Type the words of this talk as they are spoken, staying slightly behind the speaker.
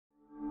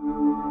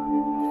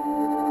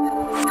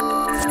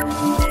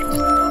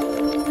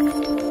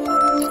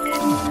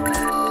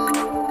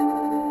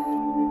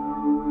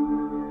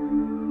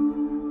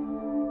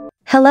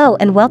Hello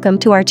and welcome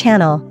to our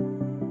channel.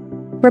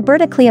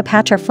 Roberta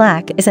Cleopatra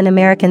Flack is an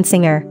American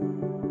singer.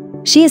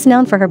 She is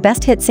known for her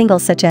best hit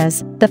singles such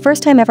as The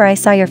First Time Ever I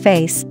Saw Your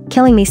Face,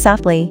 Killing Me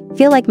Softly,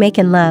 Feel Like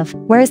Makin' Love,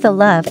 Where Is the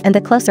Love and The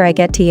Closer I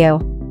Get to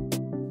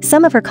You.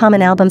 Some of her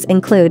common albums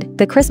include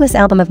the Christmas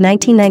album of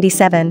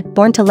 1997,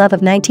 Born to Love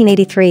of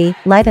 1983,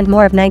 Live and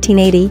More of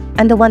 1980,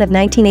 and the One of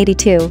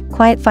 1982,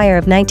 Quiet Fire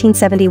of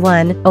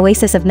 1971,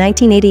 Oasis of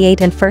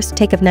 1988 and First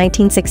Take of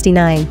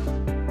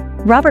 1969.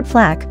 Robert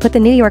Flack put the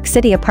New York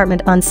City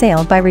apartment on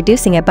sale by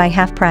reducing it by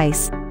half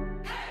price.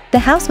 The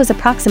house was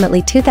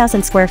approximately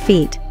 2,000 square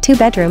feet, 2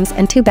 bedrooms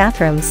and 2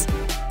 bathrooms.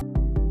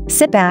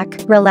 Sit back,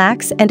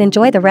 relax and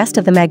enjoy the rest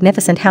of the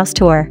magnificent house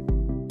tour.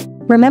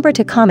 Remember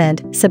to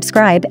comment,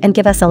 subscribe and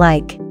give us a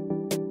like.